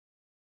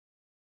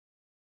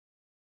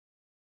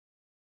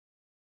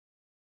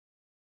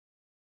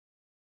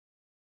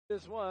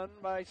This one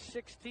by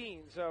 16.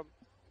 So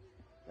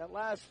that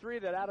last three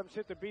that Adams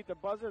hit to beat the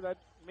buzzer, that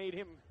made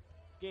him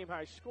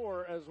game-high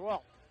score as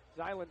well.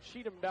 Zylan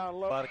Cheatham down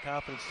low. A lot of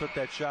confidence, took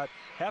that shot.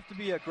 Have to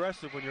be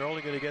aggressive when you're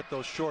only going to get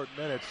those short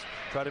minutes.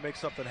 Try to make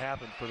something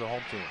happen for the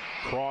home team.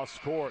 Cross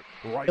court.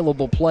 Right.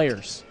 Available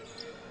players.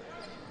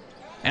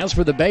 As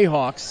for the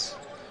BayHawks,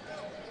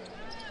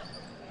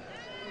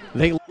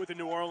 they with the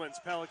New Orleans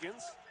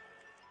Pelicans.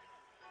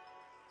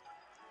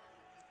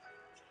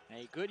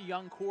 A good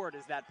young core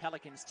does that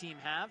Pelicans team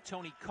have.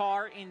 Tony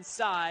Carr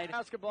inside.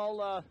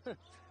 Basketball, if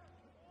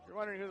you're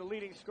wondering who the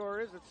leading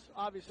scorer is, it's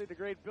obviously the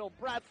great Bill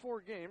Bratt,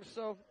 4 games.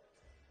 So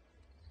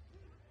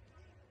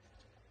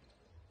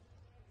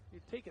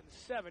he's taken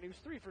 7. He was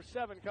 3 for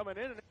 7 coming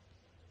in.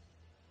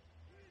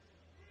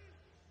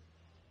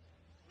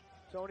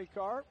 Tony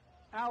Carr,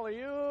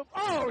 alley-oop.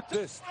 Oh,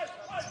 This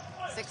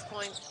 6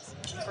 points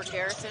for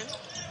Garrison.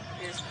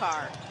 Here's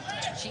Carr.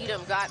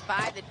 Cheatham got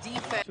by the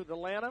defense. With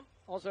Atlanta.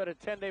 Also had a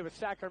 10-day with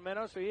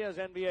Sacramento, so he has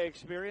NBA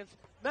experience.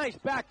 Nice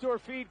backdoor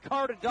feed.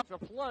 Carr to dunk a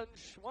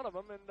plunge, one of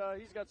them,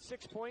 and he's got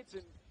 6 points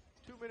in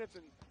 2 minutes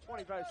and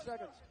 25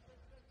 seconds.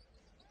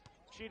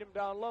 Cheatham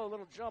down low,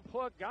 little jump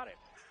hook, got it.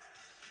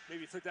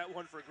 Maybe took that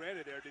one for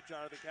granted there. Did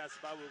Jonathan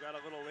Casababu got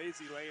a little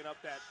lazy laying up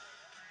that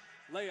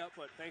layup,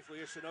 but thankfully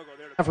Ishinogo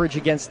there. Average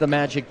against the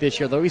Magic this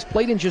year, though he's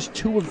played in just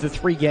 2 of the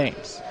 3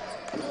 games.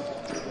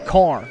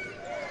 Carr,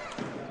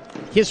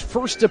 his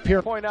first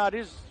appearance. Point out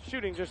his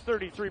shooting just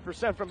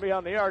 33% from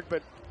beyond the arc,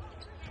 but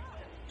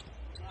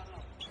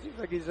seems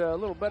like he's a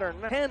little better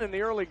than 10 in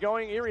the early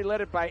going. Erie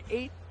led it by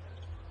 8,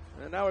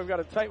 and now we've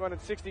got a tight one at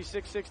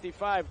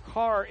 66-65.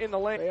 Carr in the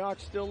lane. BayHawks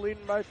still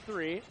leading by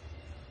 3.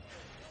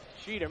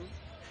 Cheatham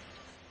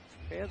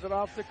hands it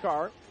off to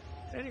Carr,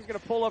 and he's going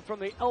to pull up from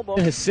the elbow.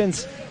 Has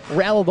since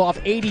rattled off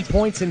 80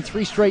 points in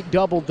 3 straight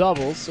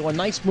double-doubles, so a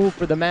nice move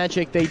for the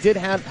Magic. They did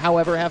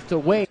however, have to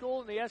wait.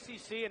 School in the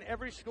SEC and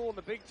every school in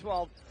the Big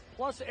 12,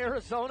 plus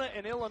Arizona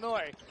and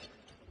Illinois.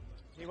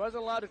 He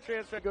wasn't allowed to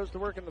transfer. Goes to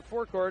work in the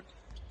forecourt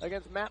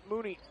against Matt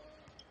Mooney.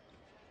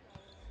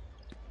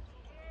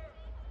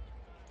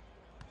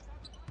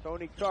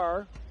 Tony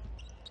Carr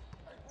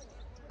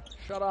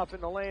shut off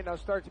in the lane. Now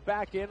starts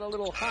back in. A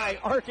little high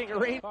arcing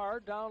range.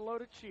 Carr down low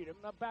to Cheatham.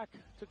 Now back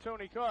to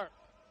Tony Carr.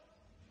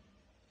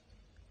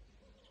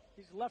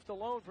 He's left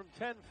alone from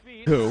 10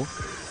 feet.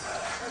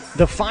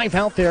 The 5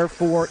 out there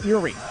for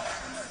Erie.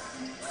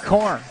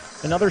 Carr,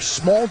 another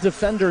small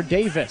defender,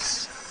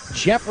 Davis.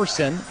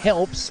 Jefferson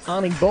helps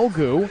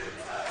Bogu.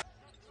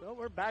 So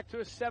we're back to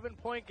a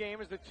 7-point game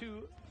as the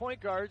 2 point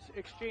guards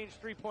exchange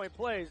 3-point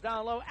plays.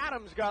 Down low,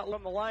 Adams got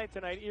on the line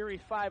tonight. Erie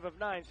 5 of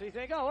 9. So you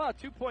think, oh, wow,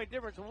 2-point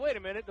difference. Well, wait a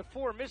minute. The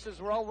 4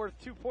 misses were all worth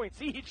 2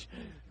 points each.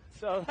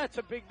 So that's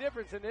a big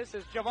difference in this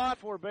as Javon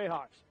for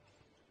BayHawks.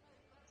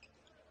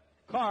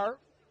 Carr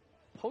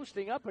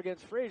posting up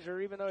against Frazier,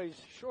 even though he's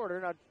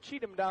shorter. Now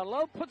Cheatham down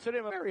low, puts it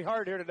in very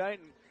hard here tonight,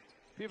 and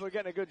people are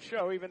getting a good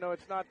show, even though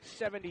it's not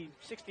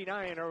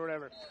 70-69 or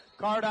whatever.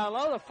 Carr down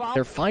low, the foul.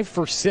 They're 5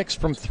 for 6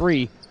 from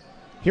 3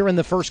 here in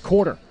the first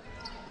quarter.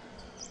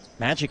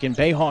 Magic and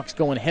BayHawks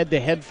going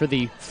head-to-head for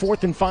the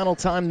 4th and final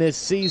time this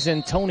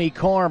season. Tony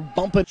Carr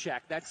bumping.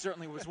 Check. That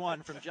certainly was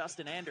one from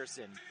Justin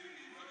Anderson.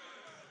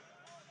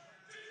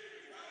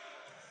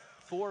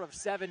 4 of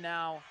 7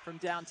 now from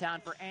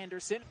downtown for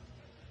Anderson.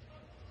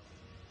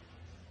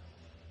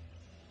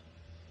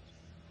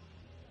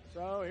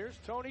 So here's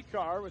Tony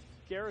Carr with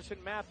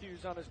Garrison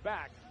Matthews on his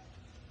back.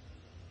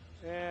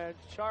 And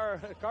Carr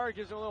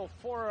gives him a little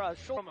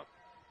shoulder.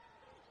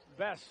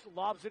 Best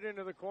lobs it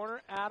into the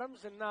corner.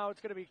 Adams, and now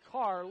it's going to be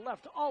Carr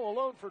left all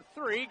alone for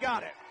 3.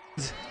 Got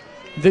it.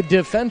 The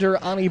defender,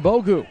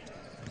 Bogu.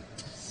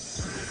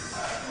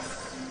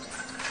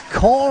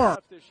 Carr.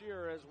 This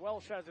year as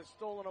Welsh has it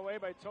stolen away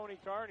by Tony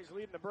Carr, and he's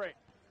leading the break.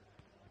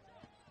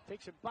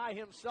 Takes it by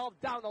himself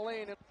down the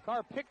lane, and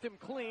Carr picked him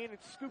clean and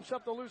scoops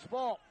up the loose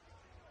ball.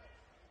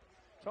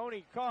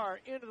 Tony Carr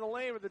into the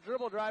lane with the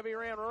dribble drive. He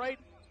ran right.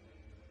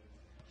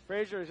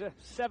 Frazier is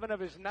 7 of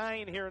his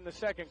 9 here in the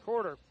second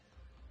quarter.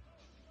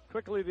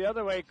 Quickly the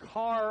other way.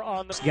 Carr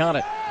on the. Got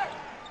it.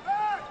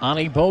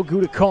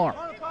 Bogu to Carr.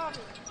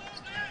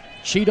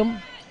 Cheatham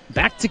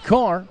back to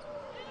Carr.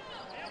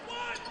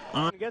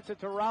 Gets it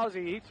to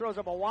Rousey. He throws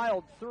up a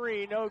wild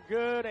 3. No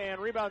good. And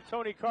rebound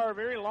Tony Carr.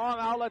 Very long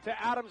outlet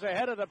to Adams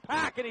ahead of the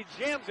pack, and he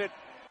jams it.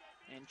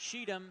 And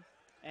Cheatham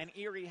and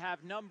Erie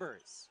have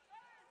numbers.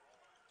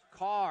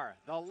 Carr,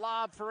 the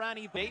lob for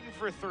Baton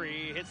for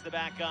 3, hits the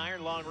back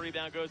iron, long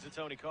rebound goes to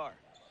Tony Carr.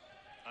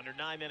 Under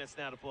 9 minutes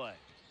now to play.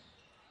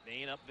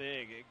 Main up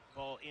big,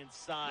 ball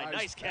inside.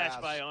 Nice catch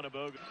by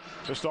Bogu.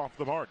 just off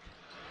the mark.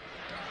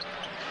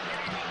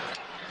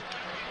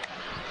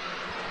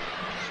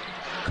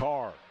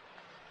 Carr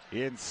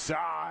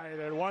inside,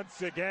 and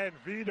once again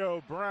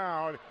Vito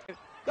Brown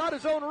got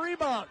his own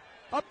rebound.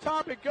 Up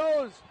top it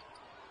goes.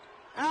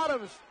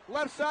 Adams,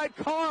 left side,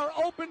 Carr,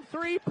 open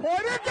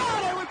 3-pointer,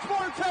 got it with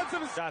 4/10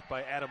 of a Shot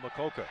by Adam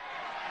Makoka.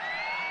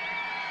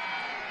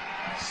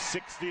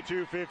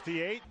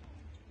 62-58.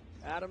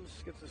 Adams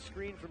gets a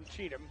screen from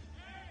Cheatham.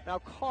 Now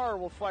Carr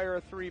will fire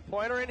a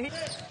three-pointer, and he...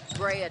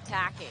 Gray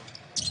attacking.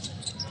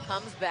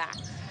 Comes back.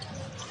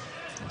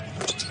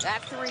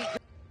 That three.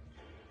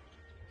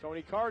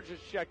 Tony Carr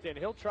just checked in.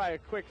 He'll try a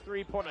quick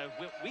three-pointer.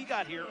 We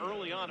got here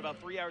early on, about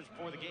 3 hours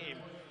before the game.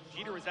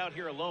 Jeter was out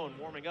here alone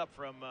warming up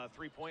from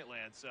three-point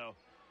land, so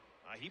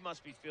he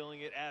must be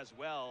feeling it as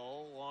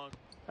well.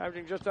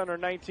 Averaging just under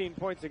 19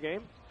 points a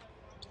game.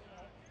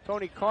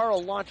 Tony Carr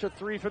will launch a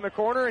three from the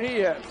corner, and he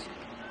hits.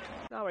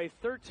 Now a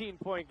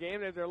 13-point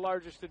game. They have their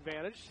largest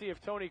advantage. See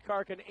if Tony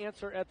Carr can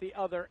answer at the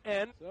other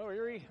end. So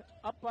Erie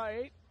up by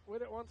 8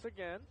 with it once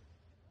again.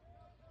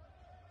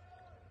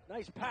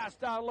 Nice pass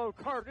down low.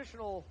 Carr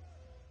additional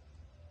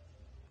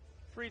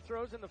free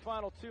throws in the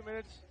final 2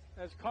 minutes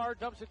as Carr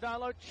dumps it down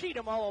low.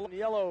 Cheatham all along.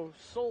 Yellow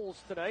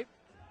souls tonight.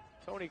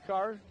 Tony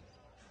Carr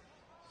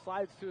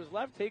slides to his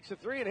left, takes a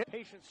three, and hit.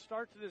 Patient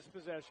start to this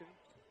possession.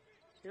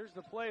 Here's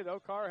the play,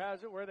 though. Carr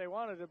has it where they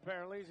wanted it,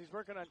 apparently, as he's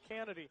working on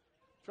Kennedy.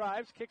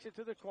 Drives, kicks it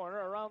to the corner.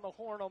 Around the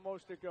horn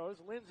almost it goes.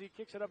 Lindsay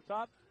kicks it up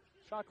top.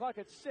 Shot clock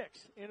at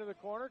 6. Into the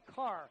corner.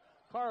 Carr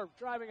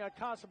driving on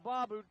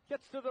Casababu.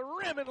 Gets to the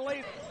rim and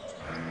lays.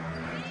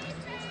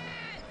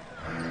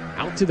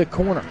 Out to the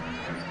corner.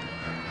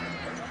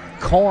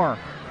 Carr,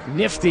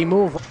 nifty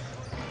move.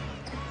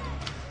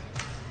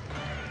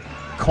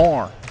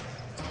 Carr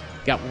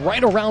got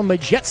right around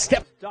Majet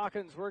step.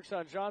 Dawkins works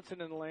on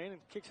Johnson in the lane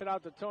and kicks it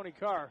out to Tony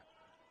Carr.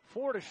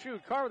 4 to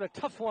shoot. Carr with a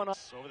tough one.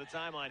 Over the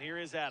timeline, here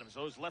is Adams.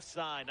 Goes left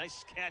side.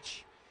 Nice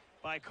catch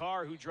by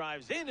Carr, who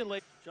drives in and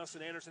late.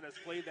 Justin Anderson has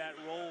played that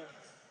role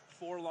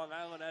for Long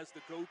Island as the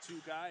go-to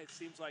guy. It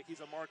seems like he's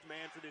a marked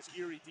man for this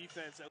Erie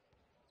defense.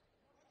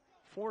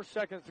 4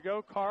 seconds to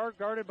go. Carr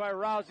guarded by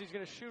Rouse. He's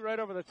going to shoot right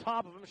over the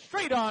top of him.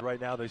 Straight on.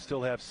 Right now, they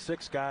still have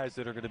 6 guys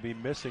that are going to be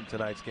missing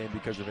tonight's game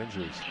because of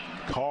injuries.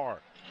 Carr.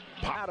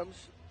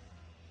 Adams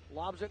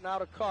lobs it now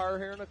to Carr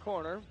here in the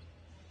corner.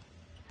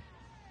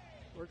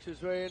 Works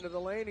his way into the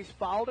lane. He's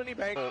fouled and he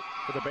banks.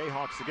 For the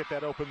BayHawks to get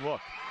that open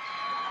look.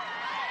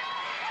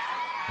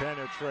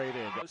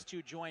 Penetrating. Those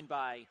two joined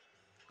by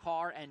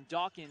Carr and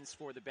Dawkins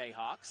for the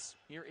BayHawks.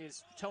 Here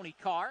is Tony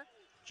Carr.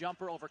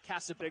 Jumper over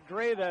Casababu.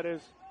 Gray, that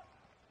is.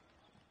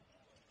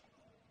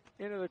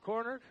 Into the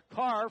corner.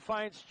 Carr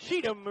finds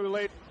Cheatham, who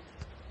late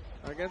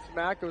against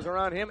Mack. Goes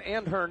around him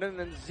and Herndon, and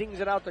then zings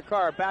it out to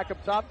Carr. Back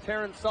up top,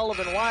 Terrence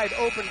Sullivan wide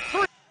open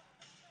three.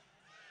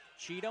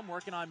 Cheatham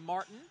working on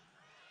Martin.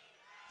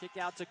 Kick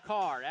out to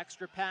Carr.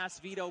 Extra pass,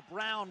 Vito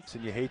Brown.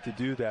 And you hate to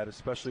do that,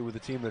 especially with a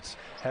team that's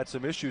had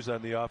some issues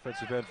on the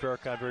offensive end.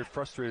 Farrakhan very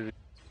frustrated.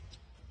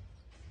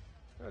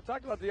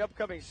 Talk about the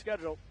upcoming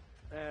schedule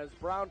as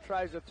Brown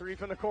tries a three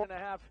from the corner.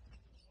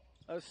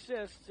 1.5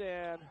 assists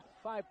and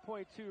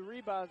 5.2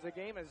 rebounds a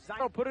game as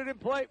Zion put it in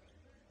play.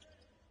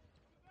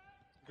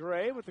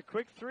 Gray with the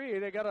quick three.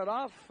 They got it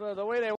off the way they